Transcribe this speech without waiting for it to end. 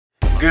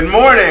Good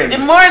morning. Good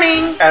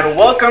morning. And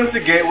welcome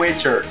to Gateway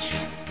Church.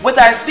 With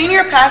our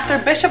senior pastor,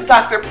 Bishop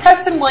Dr.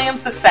 Preston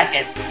Williams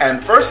II.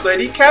 And First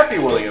Lady Kathy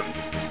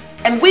Williams.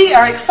 And we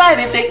are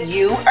excited that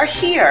you are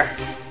here.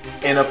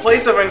 In a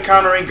place of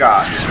encountering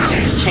God.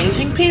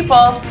 Changing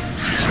people.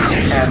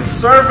 And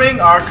serving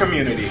our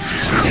community.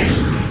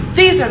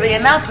 These are the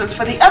announcements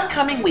for the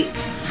upcoming week.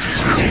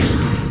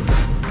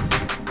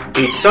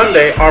 Each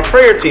Sunday, our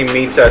prayer team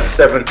meets at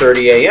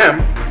 7:30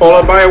 a.m.,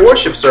 followed by our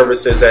worship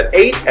services at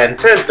 8 and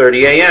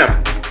 10:30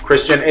 a.m.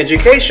 Christian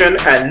education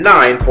at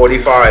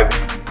 9:45.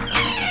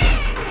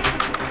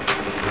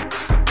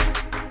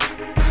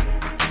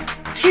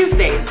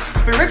 Tuesdays,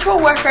 spiritual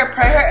warfare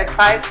prayer at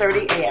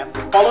 5:30 a.m.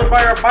 Followed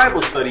by our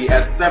Bible study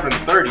at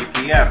 7:30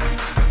 p.m.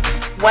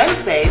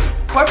 Wednesdays,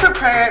 corporate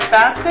prayer and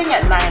fasting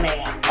at 9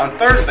 a.m. On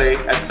Thursday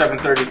at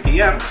 7:30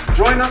 p.m.,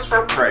 join us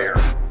for prayer.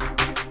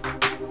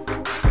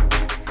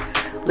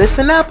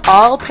 Listen up,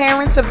 all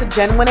parents of the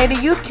Gen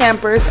 180 youth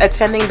campers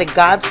attending the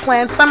God's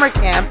Plan Summer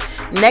Camp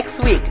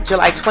next week,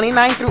 July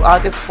 29th through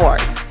August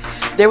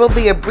 4th. There will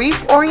be a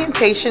brief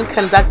orientation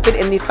conducted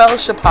in the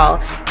fellowship hall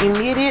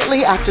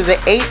immediately after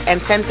the 8 and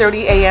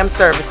 10:30 a.m.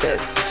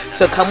 services.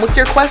 So come with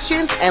your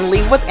questions and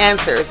leave with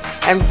answers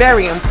and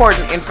very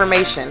important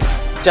information.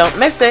 Don't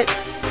miss it.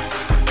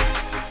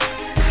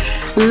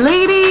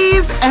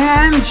 Ladies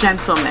and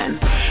gentlemen,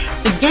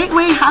 the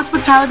Gateway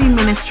Hospitality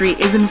Ministry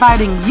is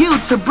inviting you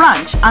to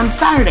brunch on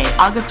Saturday,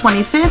 August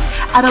 25th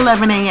at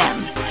 11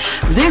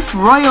 a.m. This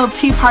Royal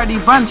Tea Party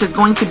brunch is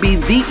going to be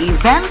the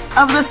event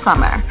of the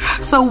summer.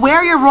 So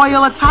wear your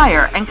royal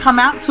attire and come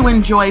out to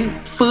enjoy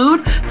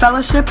food,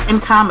 fellowship,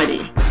 and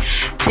comedy.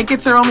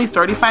 Tickets are only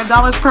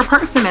 $35 per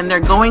person and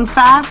they're going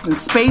fast and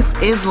space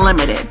is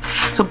limited.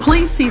 So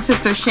please see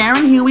Sister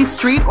Sharon Huey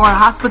Street or a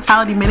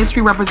hospitality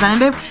ministry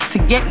representative to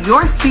get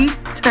your seat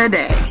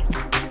today.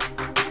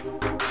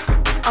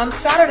 On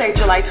Saturday,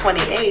 July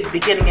 28th,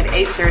 beginning at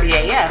 8:30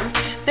 a.m.,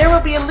 there will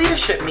be a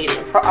leadership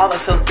meeting for all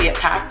associate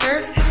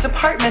pastors,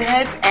 department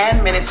heads,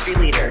 and ministry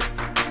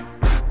leaders.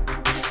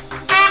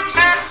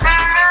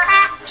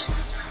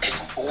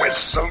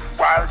 Whistle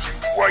while you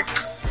work.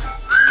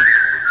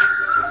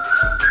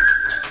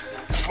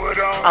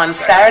 On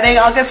Saturday,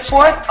 August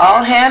 4th,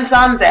 all hands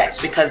on deck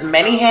because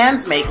many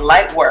hands make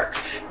light work.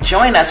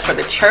 Join us for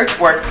the church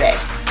workday.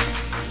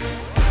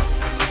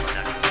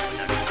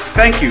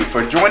 Thank you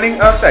for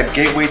joining us at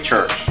Gateway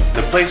Church,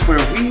 the place where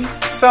we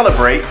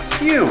celebrate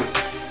you.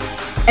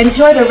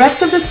 Enjoy the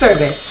rest of the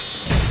service.